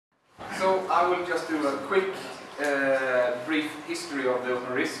I will just do a quick, brief history of the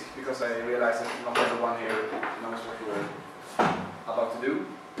OpenRISC, because I realize that not everyone here knows what we're about to do.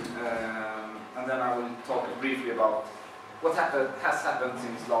 And then I will talk briefly about what has happened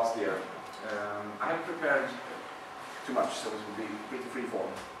since last year. I haven't prepared too much, so it will be pretty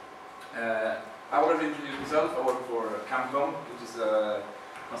freeform. I already introduced myself. I work for Kindgren, which is a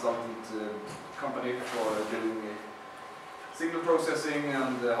consultant company for doing signal processing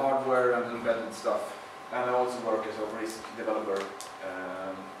and hardware and embedded stuff. And I also work as a OpenRISC developer.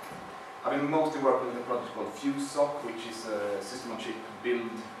 I've been mostly working with a project called FuseSoc, which is a system-on-chip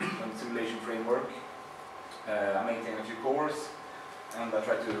build and simulation framework. I maintain a few cores, and I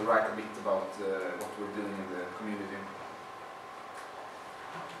try to write a bit about what we're doing in the community.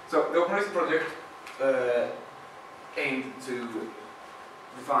 So the OpenRISC project aimed to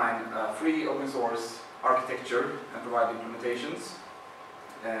define a free open source architecture and provide implementations.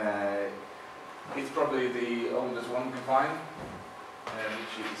 It's probably the oldest one we can find,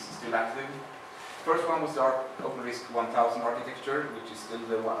 which is still active. The first one was the OpenRISC 1000 architecture, which is still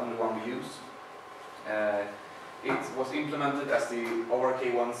the only one we use. It was implemented as the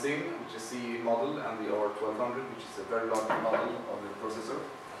ORK1 SIM, which is C model, and the OR1200, which is a very large model of the processor.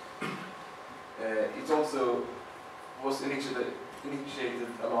 It also was initiated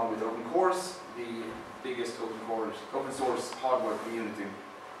along with OpenCores, the biggest open source hardware community.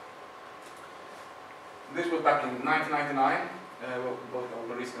 This was back in 1999, both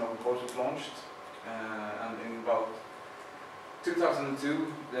OpenRISC and OpenCores was launched, and in about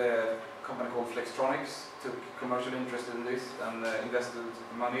 2002, the company called Flextronics took commercial interest in this and invested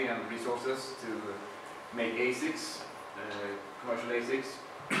money and resources to make ASICs, commercial ASICs.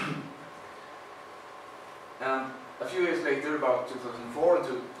 And a few years later, about 2004 and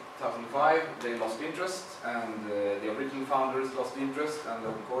 2005, they lost interest, and the original founders lost interest, and the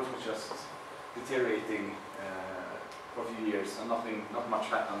OpenCores was just deteriorating for a few years, and not much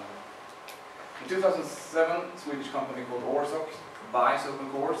happened. In 2007, a Swedish company called ORCONF buys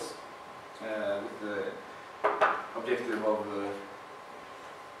OpenCores with the objective of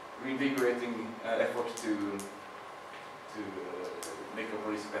reinvigorating efforts to make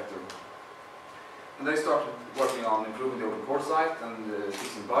OpenRISC better. And they started working on improving the OpenCore site and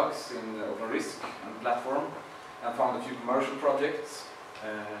fixing bugs in the OpenRISC and platform, and found a few commercial projects.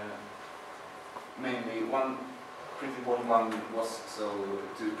 Mainly one pretty important one was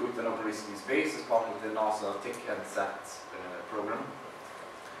to put an OpenRISC in space as part of the NASA TechEdSat program.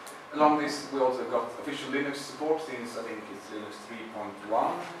 Along this, we also got official Linux support since I think it's Linux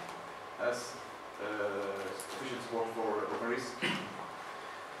 3.1 as official support for OpenRISC.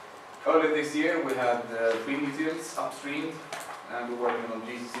 Earlier this year, we had WinUtils upstreamed, and we're working on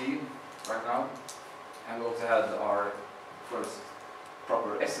GCC right now. And we also had our first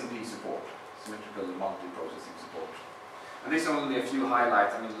proper SMP support, symmetrical multiprocessing support. And these are only a few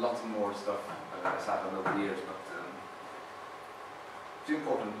highlights. I mean, lots more stuff has happened over the years, but a few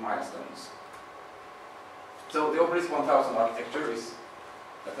important milestones. So the OpenRISC 1000 architecture is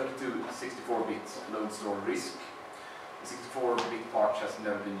a 32 64-bit load store RISC. The 64-bit part has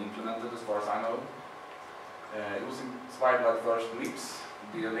never been implemented as far as I know. It was inspired by the first MIPS,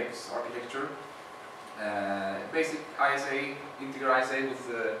 DLX architecture. Basic ISA, integer ISA with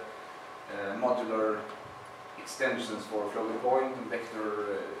modular extensions for floating point and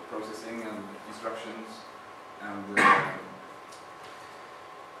vector processing and instructions, and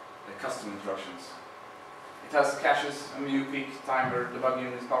custom instructions. It has caches, a MUPIC, timer, debug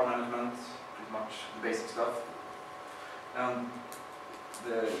units, power management, pretty much the basic stuff. And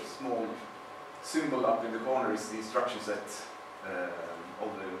the small symbol up in the corner is the instruction set of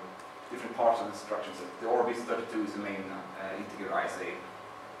the different parts of the instruction set. The ORBIS32 is the main integer ISA.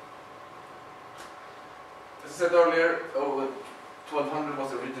 As I said earlier, OR1200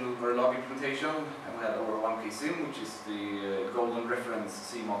 was the original Verilog implementation, and we had over 1K SIM, which is the golden reference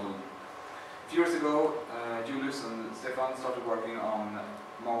C model. A few years ago, Julius and Stefan started working on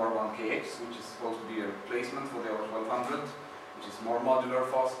MOR1KX, which is supposed to be a replacement for the OR1200, which is more modular,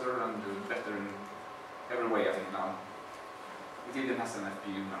 faster, and better in every way, I think, now. It even has an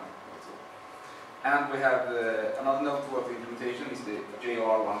FPU now, also. And we have another noteworthy implementation is the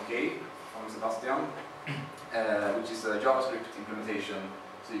JR1K from Sebastian, which is a JavaScript implementation,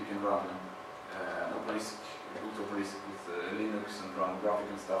 so you can run OpenRISC, boot OpenRISC with Linux and run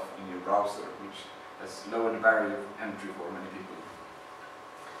graphical stuff in your browser, which has lowered the barrier of entry for many people.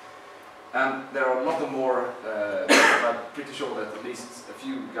 And there are a lot of more, but I'm pretty sure that at least a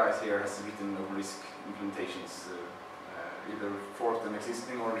few guys here has written OpenRISC implementations, either forked and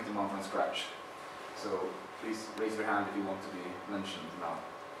existing or written one from scratch. So please raise your hand if you want to be mentioned now.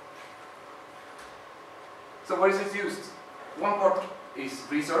 So where is it used? One part is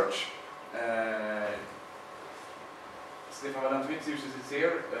research. Stefan Valentovich uses it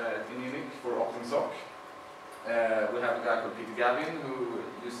here in Munich for OpenRISC. We have a guy called Peter Gavin who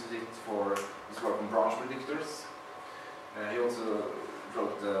uses it for his work on branch predictors. He also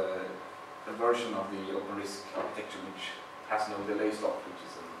wrote a version of the OpenRISC architecture which has no delay stop, which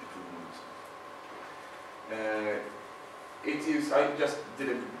is an improvement. I just did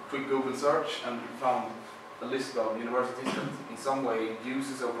a quick Google search and found a list of universities that in some way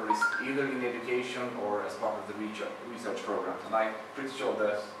uses OpenRISC either in education or as part of the research program. And I'm pretty sure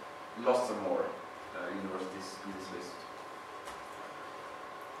there's lots of more universities in this list.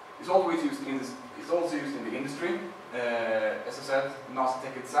 It's always used in this. It's also used in the industry. As I said, NASA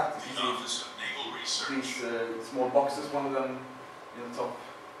Tech Sat. These small boxes. One of them in the top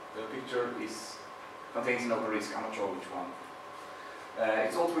picture contains an OpenRISC. I'm not sure which one.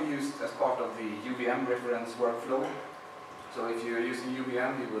 It's also used as part of the UVM reference workflow. So if you're using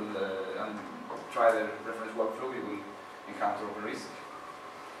UVM, you will and try the reference workflow, you will encounter OpenRISC.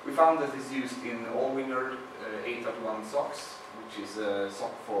 We found that it's used in Allwinner 831 socks, which is a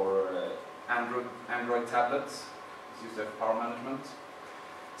sock for Android tablets. It's used for power management.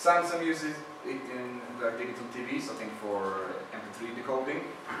 Samsung uses it in their digital TVs, I think for MP3 decoding.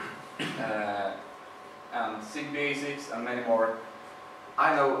 And SIG Basics and many more.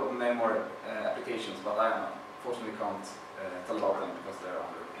 I know of many more applications, but I unfortunately can't tell about them because they're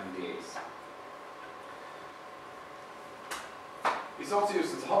under NDAs. It's also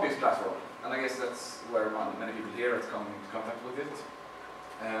used as a hobbyist platform, and I guess that's where many people here have come into contact with it.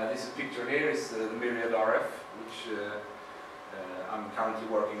 This picture here is the Myriad RF, which I'm currently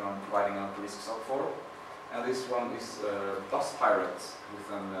working on providing an OpenRISC sock for. And this one is Bus Pirate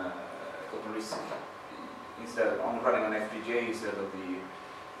with an OpenRISC instead on running an FPGA instead of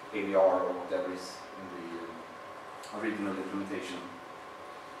the AVR or whatever is in the original implementation.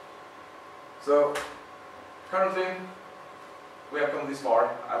 So currently we have come this far.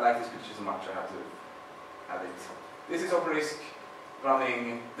 I like this picture so much I have to add it. This is OpenRISC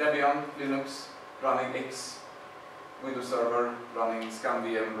running Debian, Linux, running X, Windows Server, running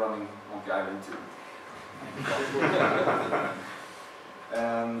ScanVM, running Monkey Island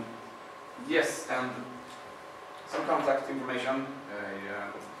 2. Yes, and some contact information.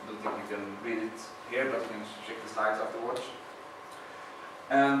 I don't think you can read it here, but you can check the slides afterwards.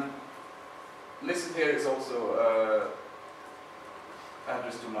 And listed here is also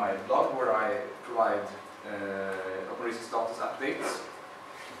address to my blog where I provide OpenRISC status updates.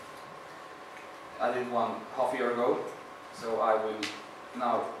 I did one half a year ago, so I will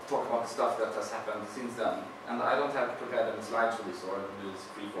now talk about the stuff that has happened since then. And I don't have prepared any slides for this, or I will do this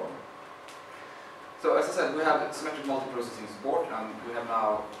freeform. So as I said, we have symmetric multiprocessing support, and we have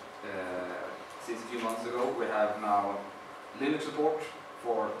now, since a few months ago, we have now Linux support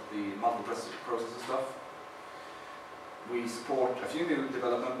for the multiprocessor stuff. We support a few new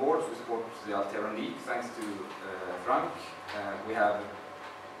development boards. We support the Altera Neat, thanks to Frank. We have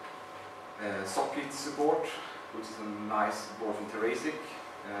socket support, which is a nice board from Terasic,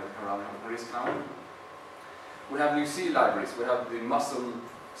 around OpenRISC now. We have new C libraries. We have the Muscle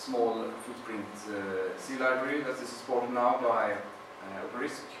small footprint C library that is supported now by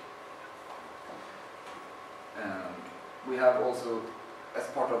OpenRISC. We have also, as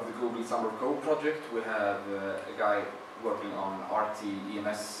part of the Google Summer of Code project, we have a guy working on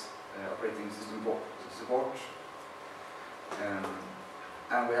RT-EMS operating system support.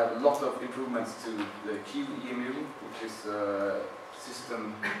 And we have a lot of improvements to the QEMU, which is a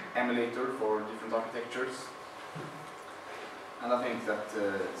system emulator for different architectures. And I think that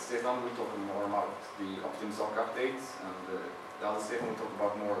Stefan will talk more about the OptimSock updates, and the other Stefan will talk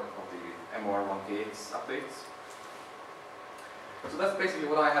about more of the MOR1KX updates. So that's basically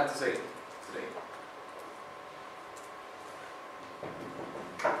what I had to say today.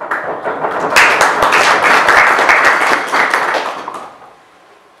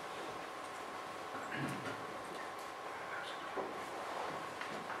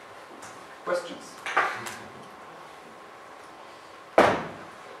 Questions?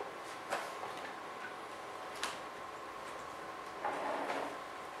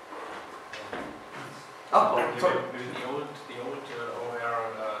 Oh, sorry. The old OR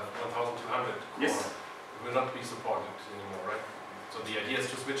 1200 yes. will not be supported anymore, right? So the idea is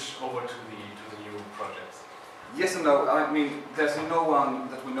to switch over to the new projects. Yes and no. I mean, there's no one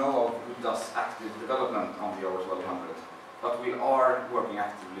that we know of who does active development on the OR 1200, but we are working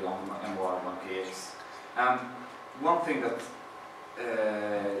actively on MOR1KX. And one thing that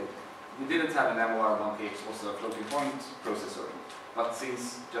we didn't have in MOR1KX was a floating point processor. but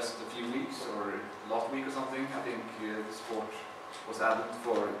since just a few weeks or last week or something, I think the support was added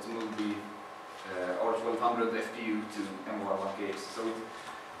to move the R1200 FPU to MOR1K, so it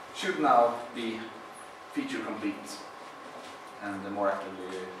should now be feature complete and more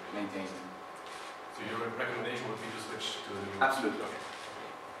actively maintained. So your recommendation would be to switch to the new? Absolutely. Okay.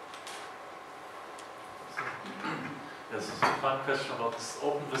 Yes, a fun question about this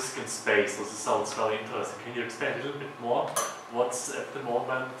OpenRISC in space. So this sounds very interesting. Can you explain a little bit more what's at the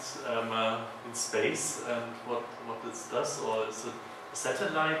moment in space and what this does, or is it a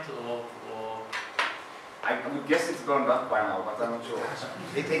satellite or? I would guess it's burned up by now, but I'm not sure.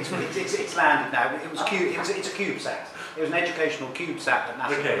 It's landed now. It was it's a CubeSat. It was an educational CubeSat that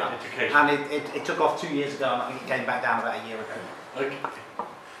NASA Okay, put up. education. And it took off 2 years ago, and I think it came back down about a year ago. Okay.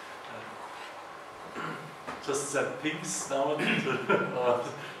 Just send pings now. What did it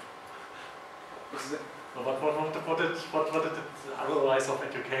otherwise of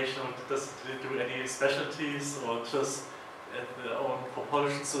education? Does it do any specialties, or just their own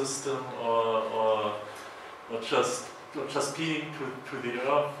propulsion system, or just peeing to the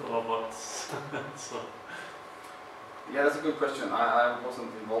Earth, or what? So. Yeah, that's a good question. I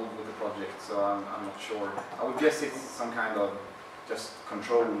wasn't involved with the project, so I'm not sure. I would guess it's some kind of just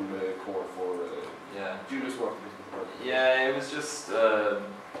control core for Julius worked with the project. Yeah, it was just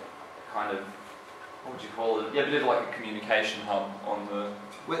kind of, what would you call it? Yeah, a bit of like a communication hub on the...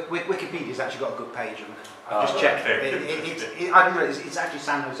 Wikipedia's actually got a good page, and I've just checked. I don't know, it's actually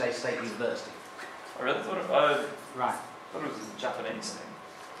San Jose State University. I really thought Right. thought it was a Japanese thing.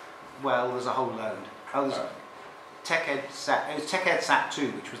 Well, there's a whole load. Oh, there's TechEdSat. It was TechEdSat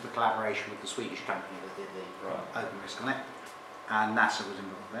 2, which was the collaboration with the Swedish company that did the OpenRISC on it, and NASA was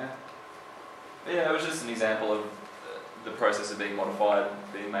involved there. But yeah, it was just an example of the processor being modified,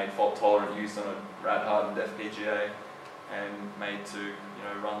 being made fault tolerant, used on a rad-hardened FPGA, and made to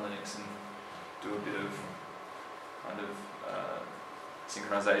run Linux and do a bit of kind of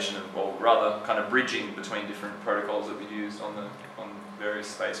synchronization of, or rather kind of bridging between different protocols that we used on various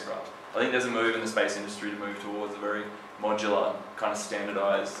spacecraft. I think there's a move in the space industry to move towards a very modular, kind of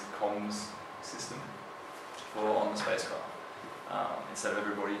standardized comms system on the spacecraft, instead of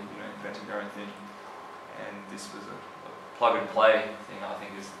everybody inventing their own thing. And this was a plug and play thing, I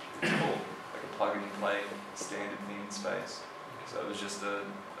think it's called, like a plug and play standard thing in space. So it was just an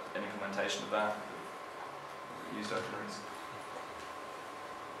implementation of that used OpenRISC.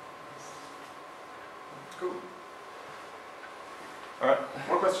 Cool. Alright.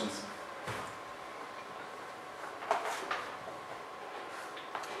 More questions?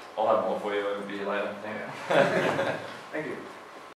 I'll have more for you over beer later. Thank you.